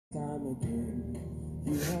Time again,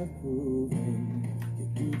 you have proven you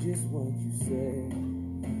do just what you said.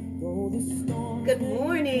 Though the storm Good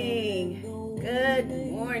morning. Good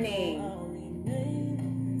morning.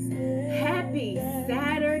 Happy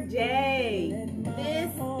Saturday.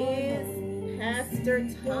 This is Pastor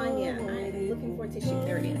Tanya. I am looking for a tissue.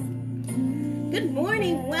 There it is. Good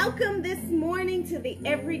morning. Welcome this morning to the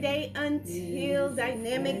Everyday Until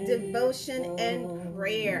Dynamic Devotion and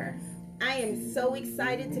Prayer. I am so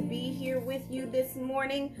excited to be here with you this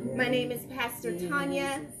morning. My name is Pastor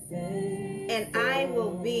Tanya, and I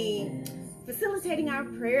will be facilitating our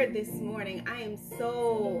prayer this morning. I am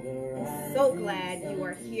so glad you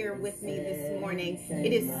are here with me this morning.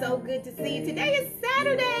 It is so good to see you. Today is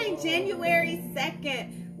Saturday, January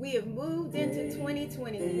 2nd. We have moved into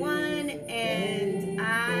 2021, and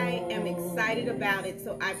I am excited about it,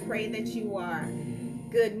 so I pray that you are.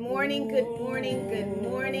 Good morning, good morning, good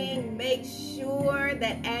morning. Make sure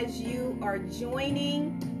that as you are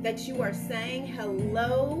joining, that you are saying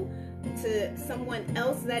hello to someone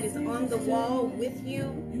else that is on the wall with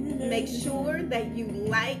you. Make sure that you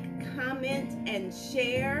like, comment, and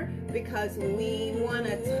share, because we want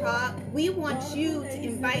to talk. We want you to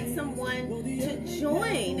invite someone to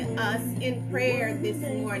join us in prayer this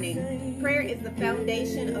morning. Prayer is the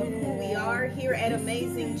foundation of who we are here at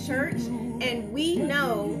Amazing Church, and we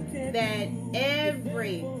know that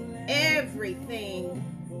everything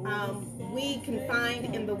we can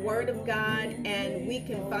find in the Word of God, and we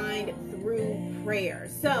can find through prayer.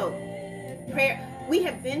 So, prayer. We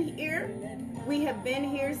have been here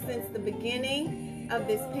since the beginning of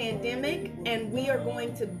this pandemic, and we are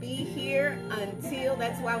going to be here until,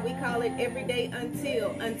 that's why we call it Everyday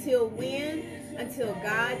Until when? Until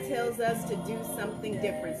God tells us to do something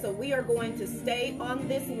different. So we are going to stay on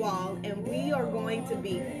this wall, and we are going to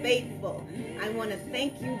be faithful. I want to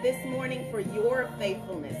thank you this morning for your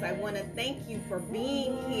faithfulness. I want to thank you for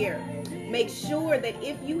being here. Make sure that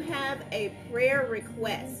if you have a prayer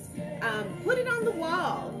request, put it on the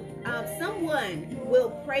wall. Someone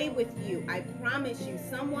will pray with you. I promise you,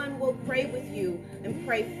 someone will pray with you and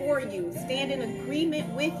pray for you. Stand in agreement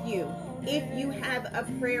with you if you have a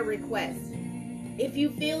prayer request. If you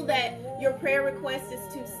feel that your prayer request is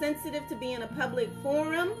too sensitive to be in a public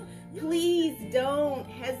forum, please don't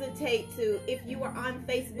hesitate to. If you are on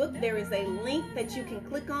Facebook, there is a link that you can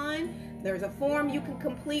click on. There's a form you can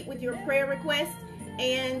complete with your prayer request,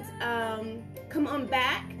 and come on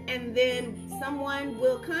back, and then someone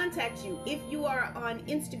will contact you. If you are on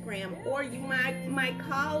Instagram, or you my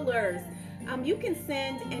callers, you can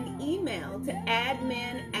send an email to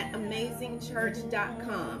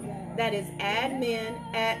admin@amazingchurch.com. That is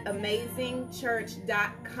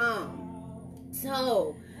admin@amazingchurch.com.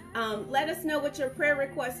 So let us know what your prayer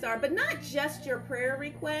requests are, but not just your prayer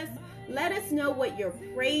requests. Let us know what your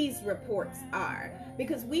praise reports are,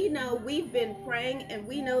 because we know we've been praying, and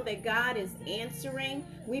we know that God is answering.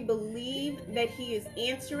 We believe that He is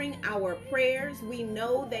answering our prayers. We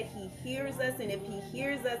know that He hears us, and if He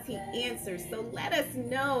hears us, He answers. So let us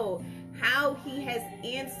know how He has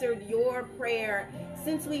answered your prayer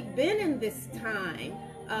since we've been in this time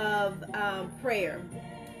of prayer.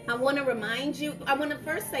 I want to remind you, I want to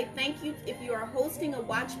first say thank you. If you are hosting a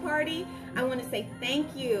watch party, I want to say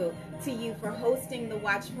thank you to you for hosting the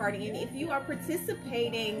watch party. And if you are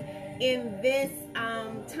participating in this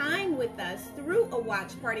time with us through a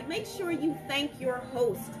watch party, make sure you thank your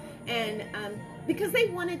host, and because they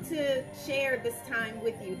wanted to share this time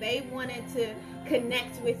with you. They wanted to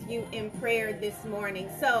connect with you in prayer this morning.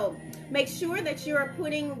 So make sure that you are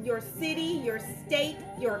putting your city, your state,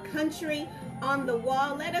 your country on the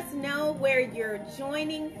wall. Let us know where you're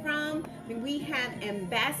joining from. We have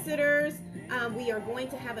ambassadors. We are going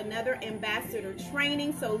to have another ambassador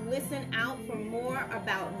training, so listen out for more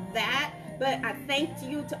about that. But I thank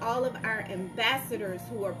you to all of our ambassadors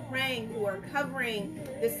who are praying, who are covering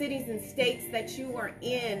the cities and states that you are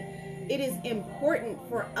in. It is important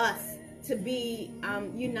for us to be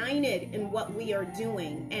united in what we are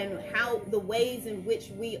doing and how the ways in which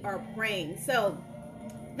we are praying. So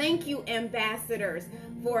thank you, ambassadors,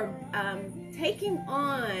 for taking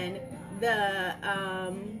on the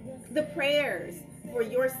prayers for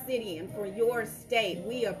your city and for your state.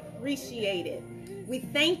 We appreciate it. We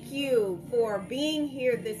thank you for being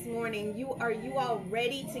here this morning. Are you all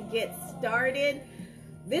ready to get started?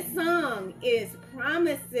 This song is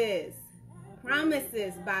Promises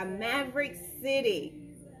by Maverick City,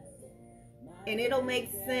 and it'll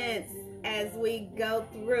make sense as we go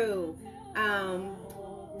through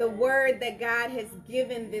the word that God has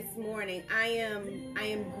given this morning. I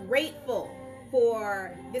am grateful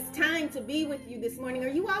for this time to be with you this morning. Are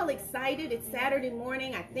you all excited? It's Saturday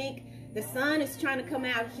morning. I think the sun is trying to come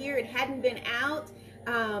out here. It hadn't been out.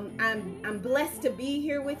 I'm blessed to be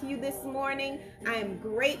here with you this morning. I am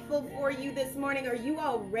grateful for you this morning. Are you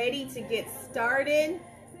all ready to get started?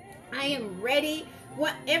 I am ready.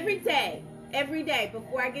 Every day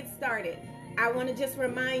before I get started, I want to just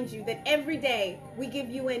remind you that every day we give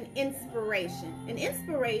you an inspiration. An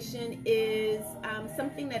inspiration is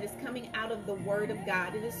something that is coming out of the Word of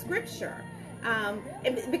God. It is Scripture.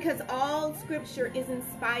 Because all Scripture is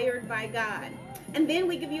inspired by God. And then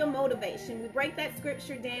we give you a motivation. We break that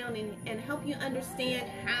Scripture down and help you understand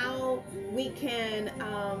how we can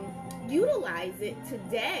utilize it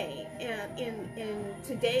today in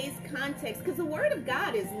today's context. Because the Word of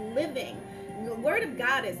God is living. The Word of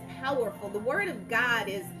God is powerful. The Word of God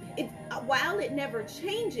while it never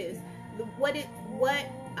changes, what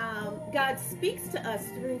God speaks to us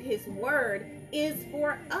through His Word is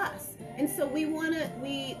for us. And so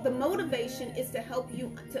the motivation is to help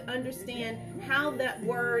you to understand how that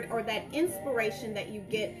word or that inspiration that you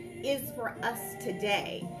get is for us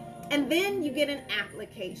today. And then you get an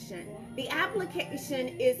application. The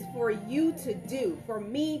application is for you to do, for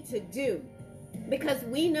me to do. Because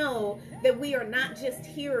we know that we are not just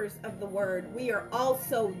hearers of the word, we are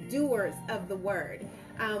also doers of the word.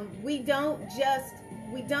 When we do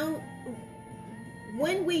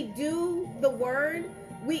the word,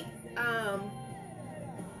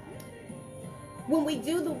 when we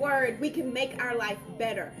do the word, we can make our life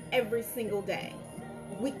better every single day.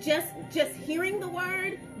 We just hearing the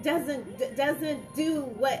word doesn't do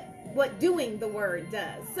what doing the word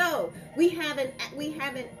does. So we have an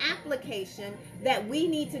application that we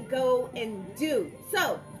need to go and do.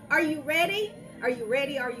 So are you ready? Are you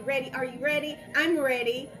ready? Are you ready? Are you ready? I'm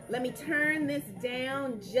ready. Let me turn this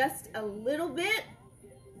down just a little bit.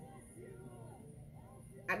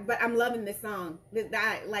 But I'm loving this song.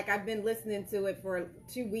 I've been listening to it for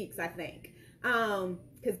 2 weeks, I think.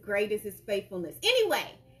 Because great is His faithfulness.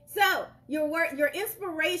 Anyway, so your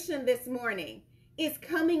inspiration this morning is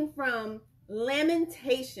coming from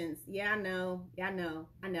Lamentations. Yeah, I know.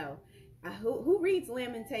 Who reads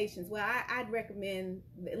Lamentations? Well, I'd recommend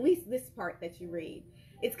at least this part that you read.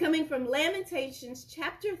 It's coming from Lamentations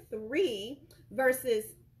chapter 3, verses.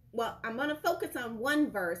 Well, I'm going to focus on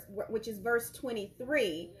one verse, which is verse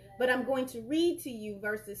 23, but I'm going to read to you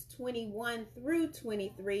verses 21 through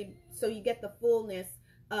 23 so you get the fullness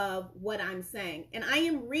of what I'm saying. And I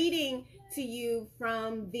am reading to you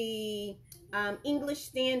from the English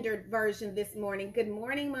Standard Version this morning. Good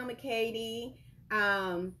morning, Mama Katie.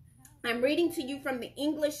 I'm reading to you from the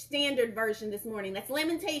English Standard Version this morning. That's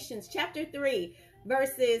Lamentations chapter 3. I'm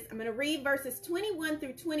going to read verses 21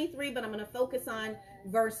 through 23, but I'm going to focus on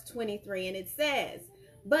verse 23. And it says,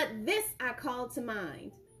 "But this I call to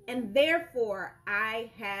mind, and therefore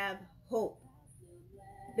I have hope.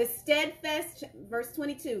 Verse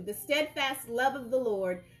 22, the steadfast love of the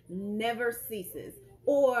Lord never ceases."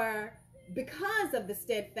 Or, because of the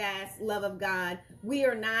steadfast love of God, we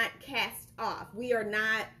are not cast off. We are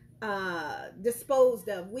not disposed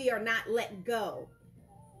of. We are not let go.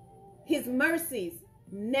 His mercies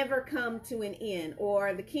never come to an end.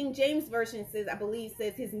 Or the King James Version says,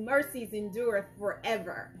 His mercies endure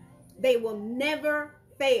forever. They will never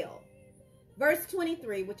fail. Verse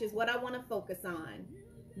 23, which is what I want to focus on.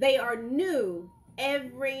 "They are new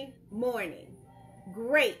every morning.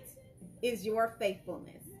 Great is your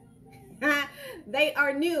faithfulness." They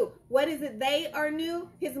are new. What is it? They are new.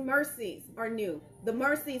 His mercies are new. The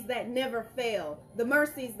mercies that never fail. The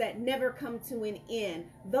mercies that never come to an end.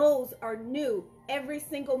 Those are new every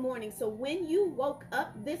single morning. So when you woke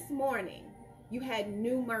up this morning, you had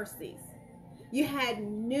new mercies. You had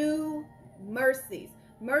new mercies.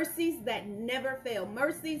 Mercies that never fail.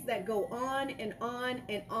 Mercies that go on and on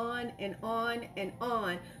and on and on and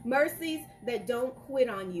on. Mercies that don't quit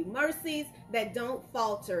on you. Mercies that don't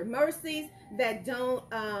falter. Mercies that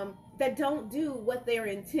don't do what they're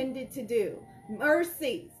intended to do.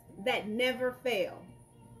 Mercies that never fail.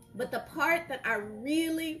 But the part that I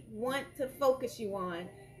really want to focus you on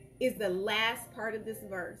is the last part of this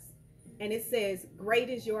verse. And it says, "Great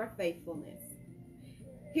is your faithfulness."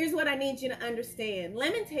 Here's what I need you to understand.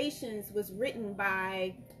 Lamentations was written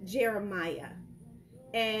by Jeremiah.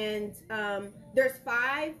 And there's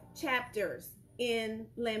 5 chapters in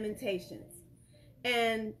Lamentations.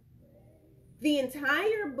 And the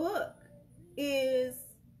entire book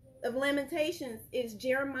of Lamentations is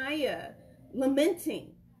Jeremiah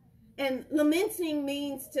lamenting. And lamenting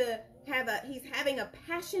means he's having a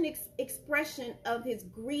passionate expression of his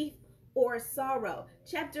grief or sorrow.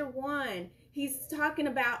 Chapter 1 he's talking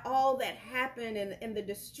about all that happened and the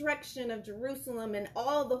destruction of Jerusalem and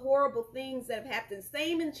all the horrible things that have happened.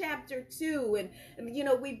 Same in chapter 2. And you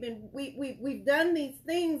know, we've done these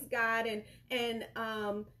things, God, and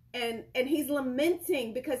he's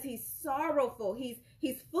lamenting because he's sorrowful. He's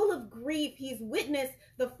full of grief. He's witnessed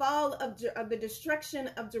the fall of the destruction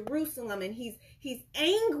of Jerusalem, and he's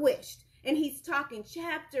anguished. And he's talking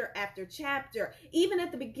chapter after chapter. Even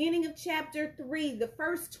at the beginning of chapter 3, the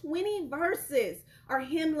first 20 verses are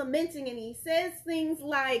him lamenting. And he says things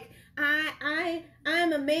like,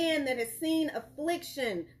 I'm a man that has seen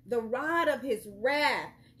affliction, the rod of his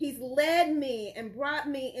wrath. He's led me and brought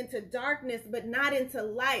me into darkness, but not into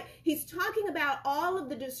light. He's talking about all of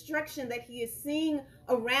the destruction that he is seeing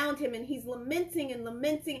around him, and he's lamenting and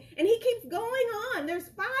lamenting, and he keeps going on. There's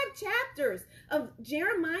 5 chapters of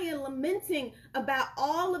Jeremiah lamenting about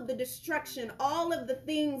all of the destruction, all of the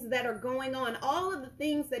things that are going on, all of the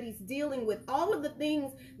things that he's dealing with, all of the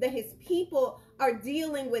things that his people are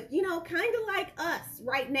dealing with, you know, kind of like us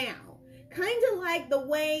right now. Kind of like the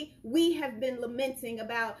way we have been lamenting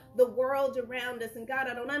about the world around us. And God,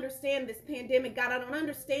 I don't understand this pandemic. God, I don't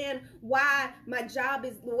understand why my job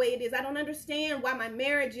is the way it is. I don't understand why my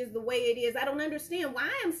marriage is the way it is. I don't understand why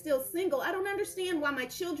I'm still single. I don't understand why my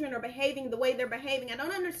children are behaving the way they're behaving. I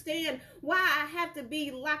don't understand why I have to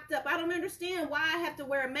be locked up. I don't understand why I have to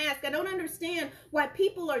wear a mask. I don't understand why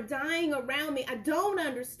people are dying around me. I don't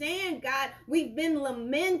understand, God. We've been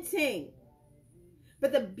lamenting.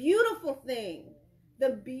 But the beautiful thing,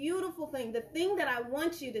 the thing that I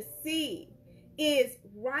want you to see is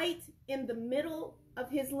right in the middle of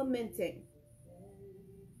his lamenting.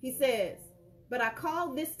 He says, but I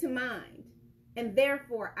call this to mind, and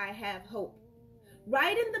therefore I have hope.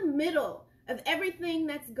 Right in the middle of everything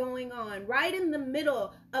that's going on, right in the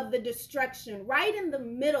middle of the destruction, right in the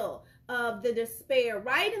middle of the despair,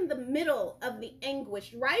 right in the middle of the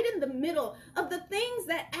anguish, right in the middle of the things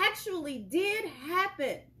that actually did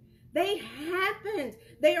happen. They happened.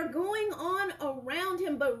 They are going on around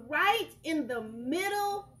him, but right in the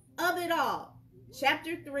middle of it all.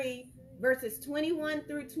 Chapter 3, verses 21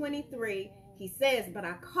 through 23, he says, but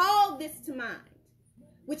I called this to mind,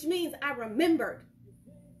 which means I remembered.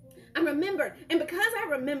 And because I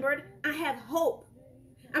remembered, I have hope.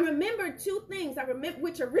 I remembered 2 things,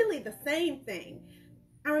 which are really the same thing.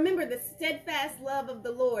 I remember the steadfast love of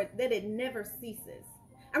the Lord, that it never ceases.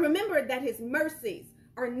 I remember that his mercies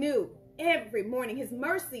are new every morning. His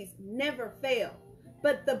mercies never fail.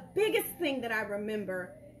 But the biggest thing that I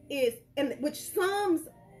remember is, and which sums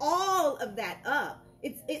all of that up,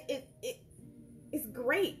 it's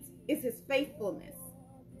great, is his faithfulness.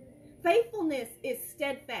 Faithfulness is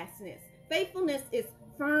steadfastness. Faithfulness is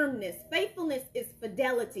firmness. Faithfulness is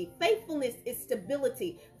fidelity. Faithfulness is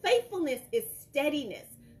stability. Faithfulness is steadiness.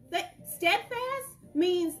 Steadfast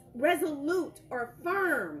means resolute or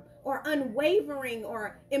firm or unwavering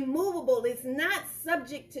or immovable. It's not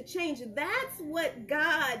subject to change. That's what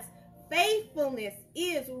God's faithfulness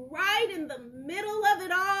is, right in the middle of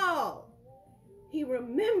it all. He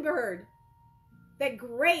remembered that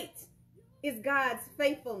great is God's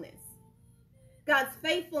faithfulness. God's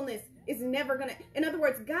faithfulness is never going to, in other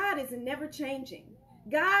words, God is never changing.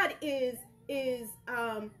 God is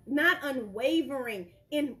not unwavering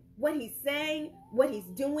in what he's saying, what he's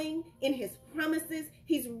doing, in his promises.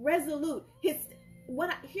 He's resolute. As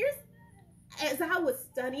I was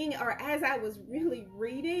studying, or as I was really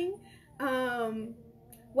reading,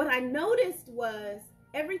 what I noticed was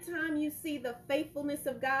every time you see the faithfulness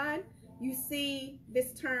of God, you see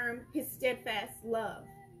this term, his steadfast love.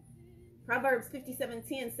 Proverbs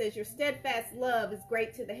 57:10 says, your steadfast love is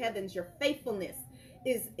great to the heavens. Your faithfulness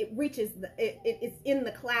it's in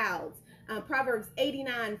the clouds. Proverbs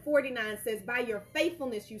 89:49 says, by your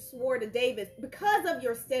faithfulness you swore to David. Because of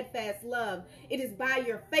your steadfast love, it is by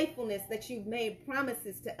your faithfulness that you've made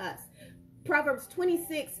promises to us. Proverbs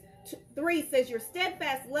 26:3 says, your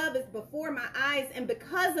steadfast love is before my eyes, and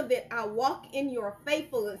because of it I walk in your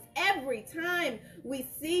faithfulness. Every time we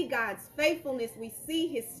see God's faithfulness, we see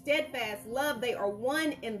his steadfast love. They are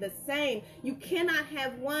one and the same. You cannot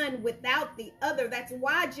have one without the other. That's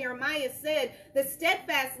why Jeremiah said the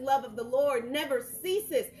steadfast love of the Lord never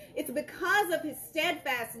ceases. It's because of his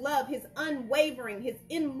steadfast love, his unwavering, his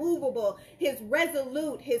immovable, his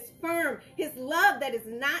resolute, his firm, his love that is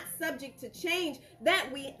not subject to change, that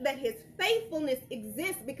his faithfulness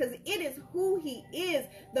exists, because it is who he is.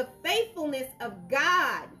 The faithfulness of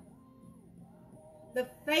God. The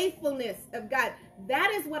faithfulness of God.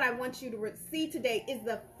 That is what I want you to see today, is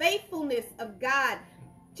the faithfulness of God.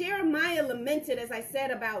 Jeremiah lamented, as I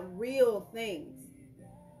said, about real things.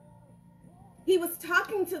 He was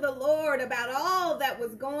talking to the Lord about all that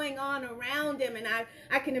was going on around him. And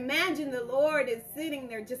I can imagine the Lord is sitting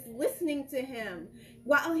there just listening to him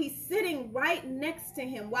while he's sitting right next to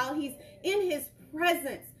him, while he's in his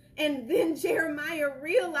presence. And then Jeremiah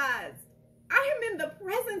realized, I am in the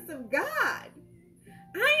presence of God.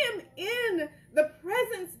 I am in the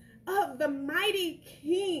presence of the mighty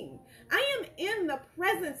King. I am in the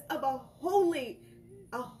presence of a holy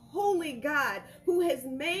God who has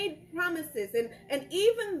made promises. And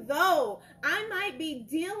even though I might be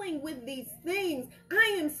dealing with these things,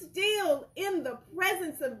 I am still in the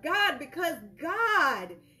presence of God because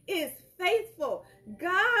God is faithful.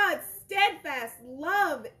 God's steadfast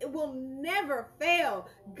love will never fail.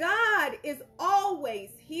 God is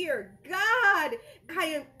always here. God, I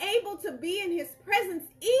am able to be in his presence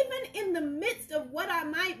even in the midst of what I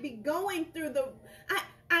might be going through.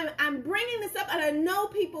 I'm bringing this up, and I know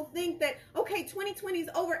people think that, okay, 2020 is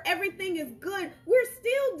over, everything is good. We're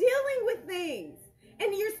still dealing with things,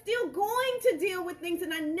 and you're still going to deal with things,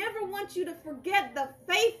 and I never want you to forget the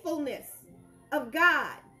faithfulness of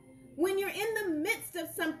God. When you're in the midst of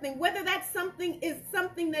something, whether that something is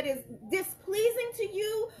something that is displeasing to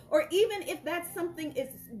you, or even if that something is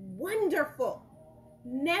wonderful,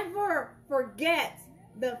 never forget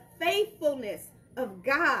the faithfulness of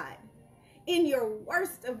God. In your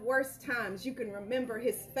worst of worst times, you can remember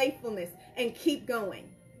his faithfulness and keep going.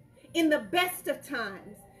 In the best of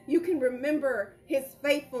times, you can remember his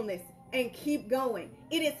faithfulness and keep going.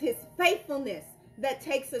 It is his faithfulness that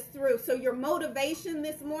takes us through. So your motivation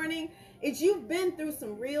this morning is you've been through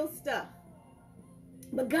some real stuff.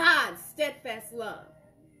 But God's steadfast love,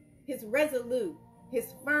 his resolute,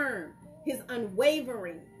 his firm, his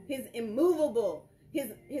unwavering, his immovable,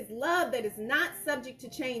 his love that is not subject to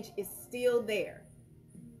change is still there.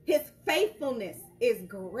 His faithfulness is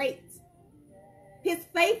great. His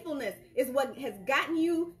faithfulness is what has gotten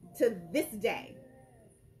you to this day.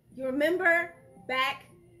 You remember back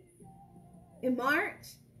in March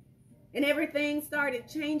and everything started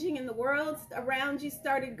changing and the world around you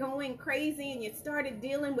started going crazy and you started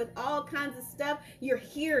dealing with all kinds of stuff. You're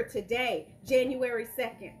here today, January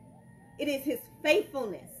 2nd. It is his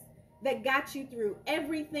faithfulness that got you through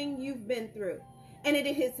everything you've been through. And it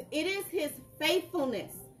is his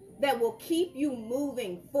faithfulness that will keep you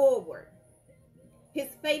moving forward. His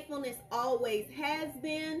faithfulness always has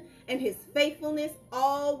been, and his faithfulness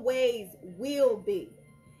always will be.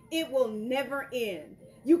 It will never end.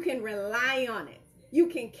 You can rely on it. You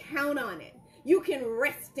can count on it. You can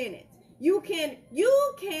rest in it. You can,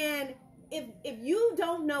 if you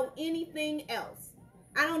don't know anything else,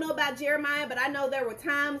 I don't know about Jeremiah, but I know there were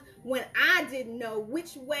times when I didn't know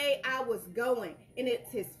which way I was going. And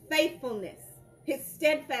it's his faithfulness, his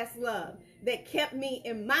steadfast love that kept me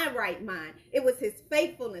in my right mind. It was his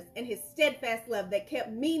faithfulness and his steadfast love that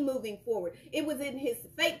kept me moving forward. It was in his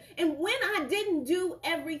faith. And when I didn't do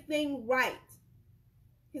everything right,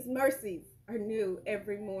 his mercies are new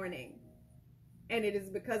every morning. And it is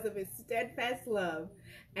because of his steadfast love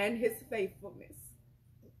and his faithfulness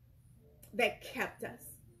that kept us.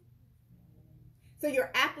 So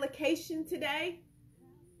your application today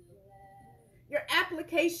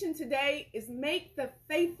is make the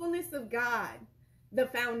faithfulness of God the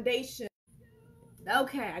foundation.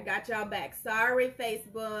 Okay, I got y'all back. Sorry,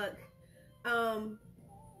 Facebook. I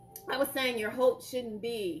was saying your hope shouldn't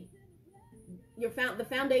be, the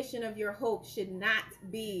foundation of your hope should not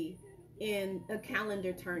be in a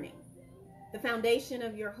calendar turning. The foundation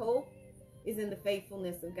of your hope is in the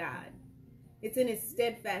faithfulness of God. It's in his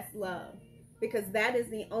steadfast love, because that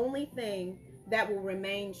is the only thing that will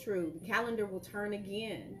remain true. The calendar will turn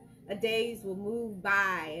again. Days will move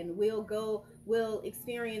by and we'll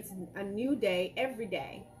experience a new day every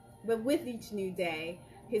day. But with each new day,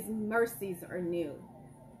 his mercies are new.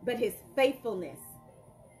 But his faithfulness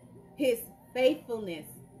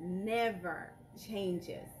never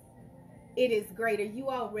changes. It is great. Are you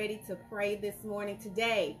all ready to pray this morning?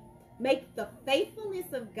 Today, make the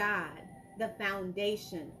faithfulness of God the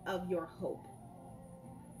foundation of your hope.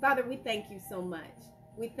 Father, we thank you so much.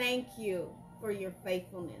 We thank you for your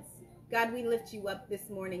faithfulness. God, we lift you up this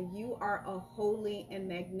morning. You are a holy and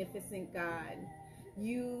magnificent God.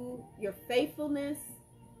 Your faithfulness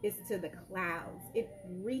is to the clouds. It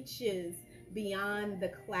reaches beyond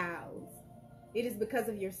the clouds. It is because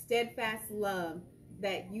of your steadfast love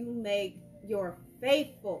that you make your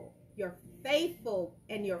faithful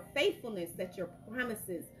and your faithfulness, that your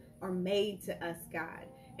promises are made to us, God.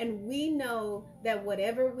 And we know that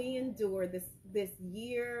whatever we endure this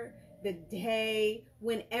year the day,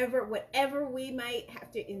 whatever we might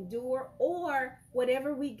have to endure, or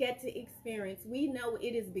whatever we get to experience, we know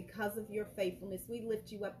it is because of your faithfulness. We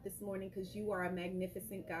lift you up this morning because you are a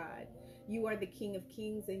magnificent God. You are the King of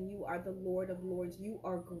Kings and you are the Lord of Lords. You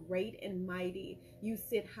are great and mighty. You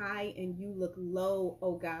sit high and you look low,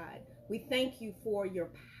 oh God. We thank you for your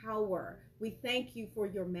power. We thank you for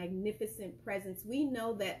your magnificent presence. We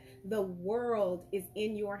know that the world is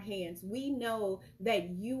in your hands. We know that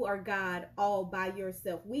you are God all by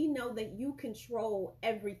yourself. We know that you control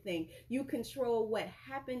everything. You control what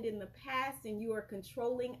happened in the past and you are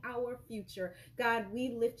controlling our future. God, we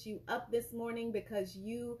lift you up this morning because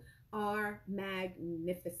you are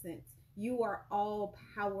magnificent. You are all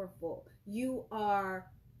powerful. You are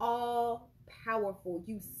all powerful.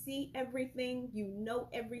 You see everything. You know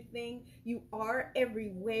everything. You are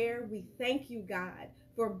everywhere. We thank you, God,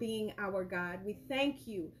 for being our God. We thank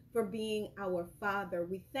you for being our Father.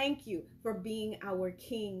 We thank you for being our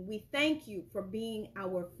King. We thank you for being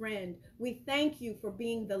our friend. We thank you for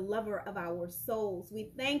being the lover of our souls.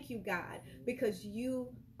 We thank you, God, because you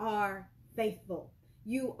are faithful.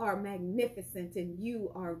 You are magnificent and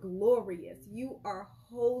you are glorious. You are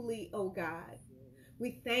holy, oh God.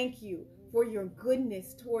 We thank you for your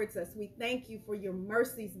goodness towards us. We thank you for your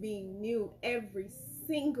mercies being new every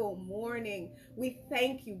single morning. We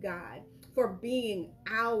thank you, God, for being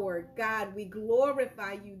our God. We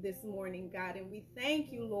glorify you this morning, God, and we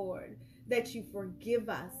thank you, Lord, that you forgive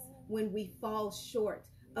us when we fall short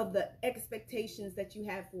of the expectations that you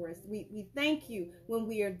have for us. We thank you when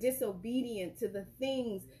we are disobedient to the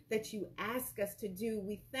things that you ask us to do.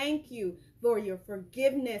 We thank you for your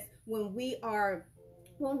forgiveness when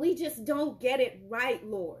we just don't get it right,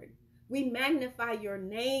 Lord. We magnify your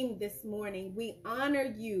name this morning. We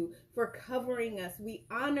honor you for covering us. We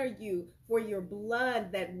honor you for your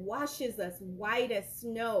blood that washes us white as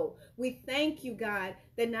snow. We thank you, God,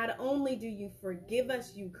 that not only do you forgive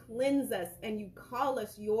us, you cleanse us and you call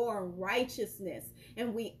us your righteousness.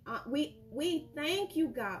 And we thank you,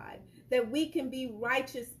 God, that we can be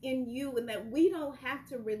righteous in you and that we don't have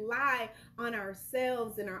to rely on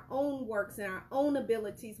ourselves and our own works and our own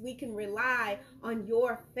abilities. We can rely on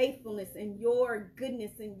your faithfulness and your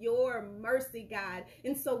goodness and your mercy, God.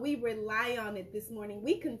 And so we rely on it this morning.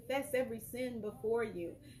 We confess every sin before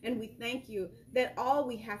you, and we thank you that all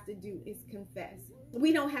we have to do is confess.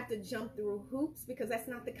 We don't have to jump through hoops because that's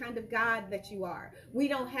not the kind of God that you are. We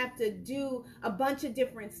don't have to do a bunch of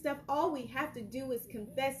different stuff. All we have to do is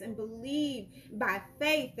confess and believe by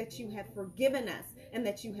faith that you have forgiven us and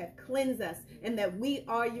that you have cleansed us and that we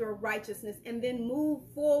are your righteousness, and then move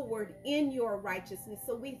forward in your righteousness.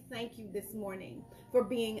 So we thank you this morning for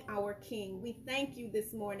being our King. We thank you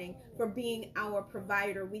this morning for being our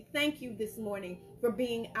provider. We thank you this morning for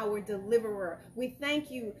being our deliverer. We thank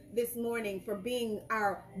you this morning for being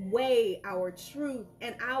our way, our truth,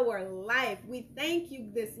 and our life. We thank you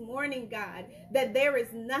this morning, God, that there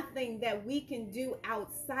is nothing that we can do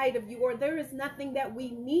outside of you, or there is nothing that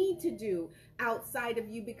we need to do outside of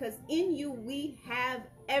you, because in you we have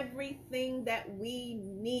everything that we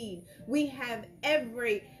need. We have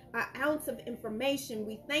every ounce of information.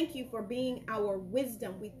 We thank you for being our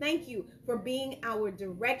wisdom. We thank you for being our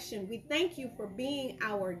direction. We thank you for being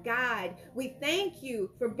our guide. We thank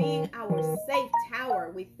you for being our safe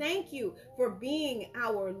tower. We thank you for being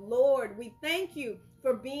our Lord. We thank you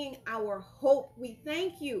for being our hope. We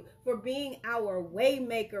thank you for being our way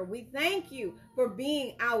maker. We thank you for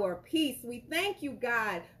being our peace. We thank you,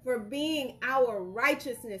 God, for being our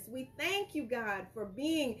righteousness. We thank you, God, for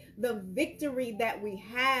being the victory that we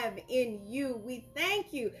have in you. We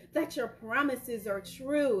thank you that your promises are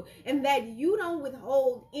true and that you don't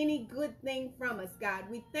withhold any good thing from us, God.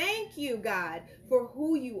 We thank you, God, for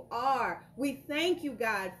who you are. We thank you,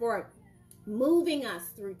 God, for moving us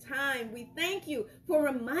through time. We thank you for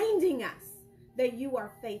reminding us that you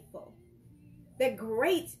are faithful, that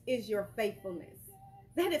great is your faithfulness.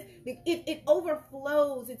 That is, it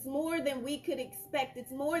overflows. It's more than we could expect.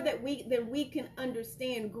 It's more than we can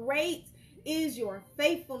understand. Great is your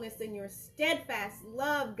faithfulness and your steadfast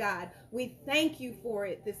love, God. We thank you for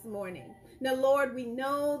it this morning. Now, Lord, we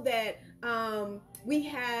know that we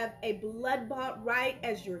have a blood-bought right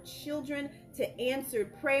as your children to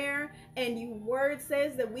answered prayer, and your word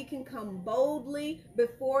says that we can come boldly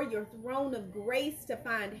before your throne of grace to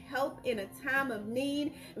find help in a time of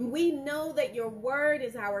need. And we know that your word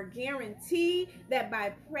is our guarantee that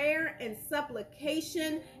by prayer and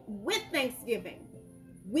supplication with thanksgiving,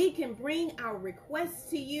 we can bring our requests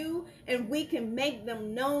to you and we can make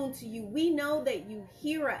them known to you. We know that you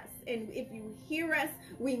hear us And if you hear us,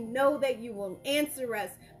 we know that you will answer us.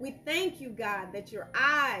 We thank you, God, that your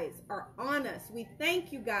eyes are on us. We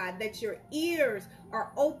thank you, God, that your ears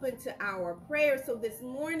are open to our prayers. So this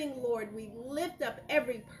morning, Lord, we lift up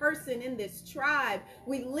every person in this tribe.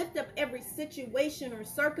 We lift up every situation or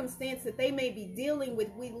circumstance that they may be dealing with.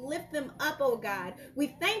 We lift them up, oh God.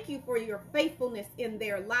 We thank you for your faithfulness in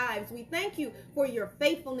their lives. We thank you for your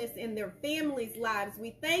faithfulness in their families' lives.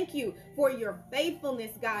 We thank you for your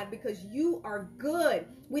faithfulness, God, because you are good.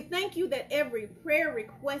 We thank you that every prayer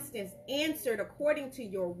request is answered according to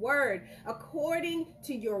your word, according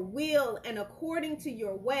to your will, and according to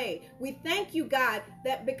your way. We thank you, God,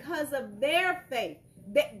 that because of their faith,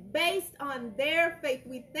 that based on their faith,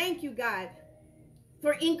 we thank you, God,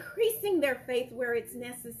 for increasing their faith where it's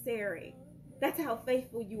necessary. That's how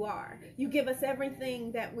faithful you are. You give us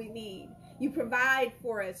everything that we need. You provide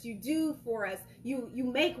for us. You do for us. You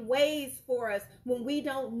make ways for us when we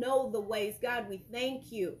don't know the ways. God, we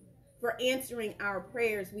thank you for answering our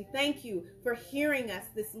prayers. We thank you for hearing us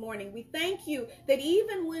this morning. We thank you that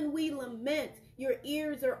even when we lament, your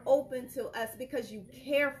ears are open to us because you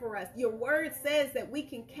care for us. Your word says that we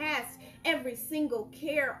can cast every single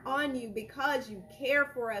care on you because you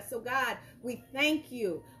care for us. So God, we thank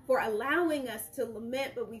you for allowing us to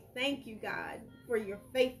lament, but we thank you, God, for your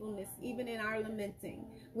faithfulness even in our lamenting.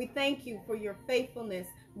 We thank you for your faithfulness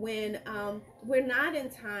when we're not in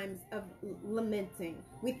times of lamenting.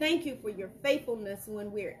 We thank you for your faithfulness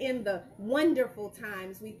when we're in the wonderful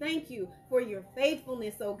times. We thank you for your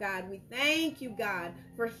faithfulness, oh God. We thank you, God,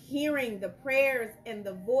 for hearing the prayers and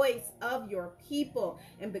the voice of your people.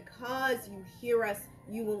 And because you hear us,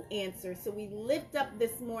 you will answer. So we lift up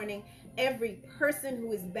this morning every person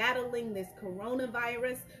who is battling this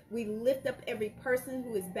coronavirus. We lift up every person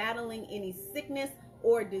who is battling any sickness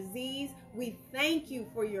or disease. We thank you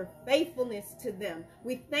for your faithfulness to them.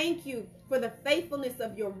 We thank you for the faithfulness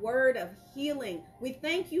of your word of healing. We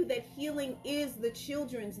thank you that healing is the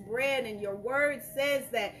children's bread, and your word says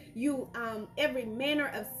that you, every manner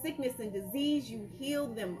of sickness and disease, you heal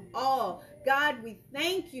them all. God, we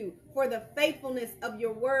thank you for the faithfulness of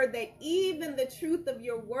your word, that even the truth of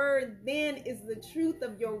your word then is the truth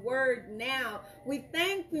of your word now. We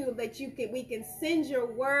thank you that we can send your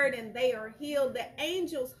word and they are healed. The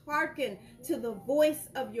angels hearken to the voice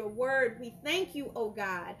of your word. We thank you, oh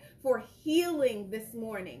God, for healing this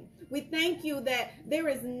morning. We thank you that there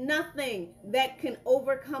is nothing that can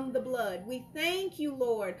overcome the blood. We thank you,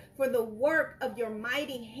 Lord, for the work of your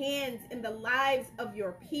mighty hands in the lives of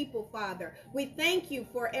your people, Father. We thank you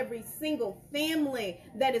for every single family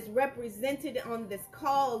that is represented on this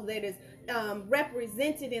call, that is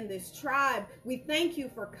represented in this tribe. We thank you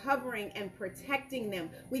for covering and protecting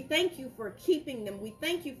them. We thank you for keeping them. We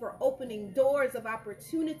thank you for opening doors of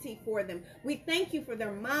opportunity for them. We thank you for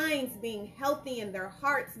their minds being healthy and their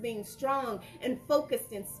hearts being strong and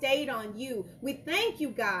focused and stayed on you. We thank you,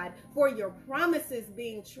 God, for your promises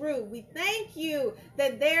being true. We thank you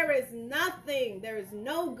that there is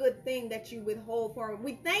no good thing that you withhold for them.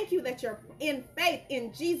 We thank you that you're in faith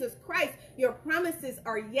in Jesus Christ. Your promises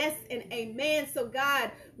are yes and amen. So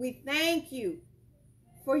God, we thank you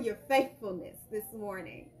for your faithfulness this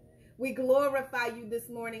morning. We glorify you this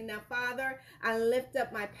morning. Now, Father, I lift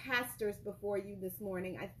up my pastors before you this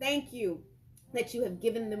morning. I thank you that you have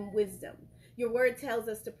given them wisdom. Your word tells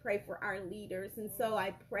us to pray for our leaders. And so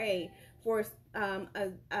I pray for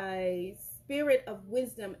a spirit of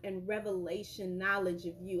wisdom and revelation knowledge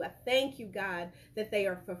of you. I thank you, God, that they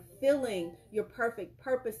are fulfilling your perfect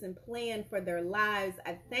purpose and plan for their lives.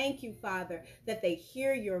 I thank you, Father, that they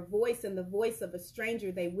hear your voice, and the voice of a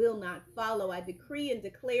stranger they will not follow. I decree and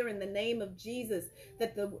declare in the name of Jesus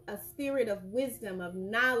that a spirit of wisdom, of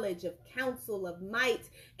knowledge, of counsel, of might,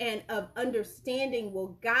 and of understanding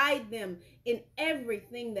will guide them in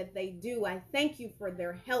everything that they do. I thank you for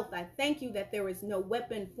their health. I thank you that there is no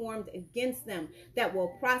weapon formed against them that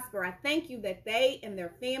will prosper. I thank you that they and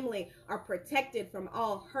their family are protected from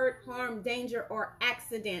all hurt, harm, danger, or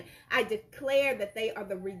accident. I declare that they are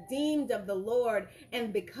the redeemed of the Lord,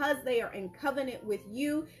 and because they are in covenant with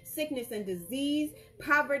you, sickness and disease,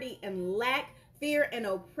 poverty and lack, fear and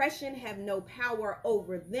oppression have no power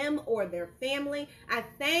over them or their family. I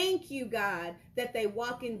thank you, God, that they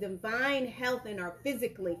walk in divine health and are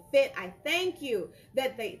physically fit. I thank you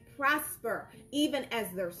that they prosper even as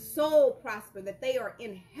their soul prospers, that they are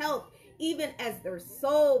in health even as their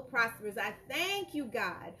soul prospers. I thank you,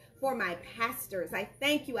 God, for my pastors. I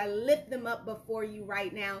thank you. I lift them up before you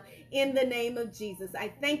right now in the name of Jesus.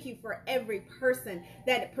 I thank you for every person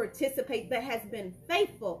that participates, that has been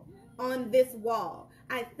faithful on this wall.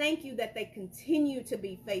 I thank you that they continue to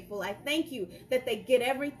be faithful. I thank you that they get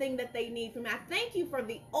everything that they need from me. I thank you for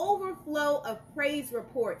the overflow of praise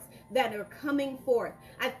reports that are coming forth.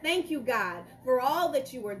 I thank you, God, for all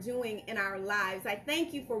that you are doing in our lives. I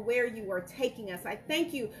thank you for where you are taking us. I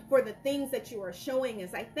thank you for the things that you are showing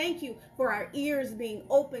us. I thank you for our ears being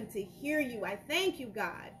open to hear you. I thank you,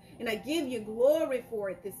 God, and I give you glory for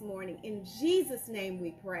it this morning. In Jesus' name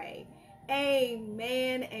we pray.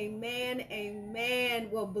 Amen, amen, amen.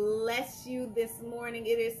 Well, bless you this morning.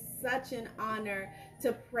 It is such an honor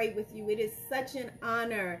to pray with you. It is such an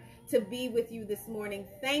honor to be with you this morning.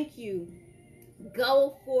 Thank you.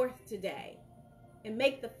 Go forth today and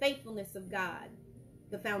make the faithfulness of God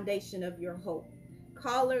the foundation of your hope.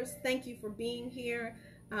 Callers, thank you for being here.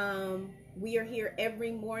 We are here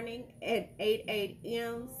every morning at 8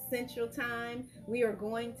 a.m. Central Time. We are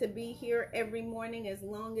going to be here every morning as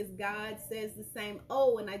long as God says the same.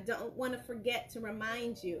 Oh, and I don't want to forget to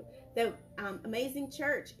remind you that Amazing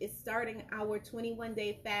Church is starting our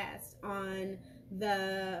 21-day fast on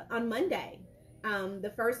Monday.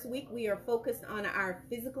 The first week we are focused on our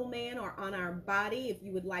physical man or on our body. If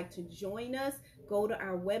you would like to join us, go to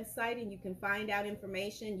our website and you can find out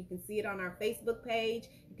information. You can see it on our Facebook page.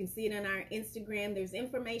 You can see it on our Instagram. There's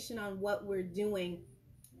information on what we're doing.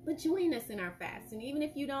 But join us in our fast. And even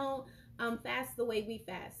if you don't fast the way we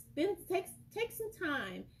fast, then take some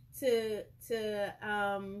time to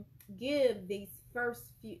give these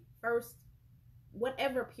first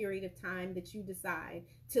whatever period of time that you decide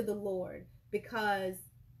to the Lord. Because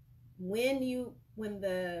when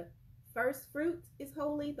the first fruit is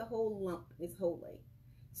holy, the whole lump is holy.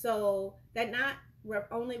 So that not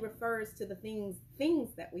only refers to the things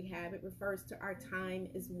that we have, it refers to our time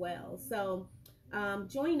as well. So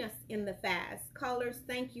join us in the fast. Callers,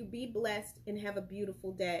 thank you. Be blessed and have a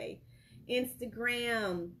beautiful day.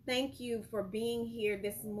 Instagram, thank you for being here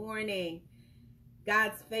this morning.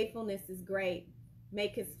 God's faithfulness is great.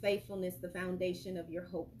 Make his faithfulness the foundation of your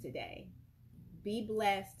hope today. Be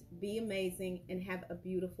blessed, be amazing, and have a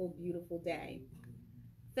beautiful, beautiful day.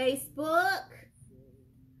 Facebook,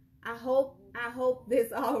 I hope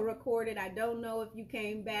this all recorded. I don't know if you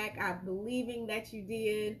came back. I'm believing that you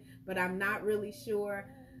did, but I'm not really sure.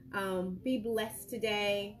 Be blessed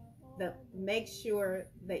today. Make sure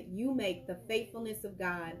that you make the faithfulness of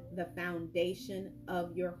God the foundation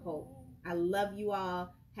of your hope. I love you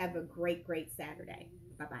all. Have a great, great Saturday.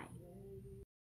 Bye-bye.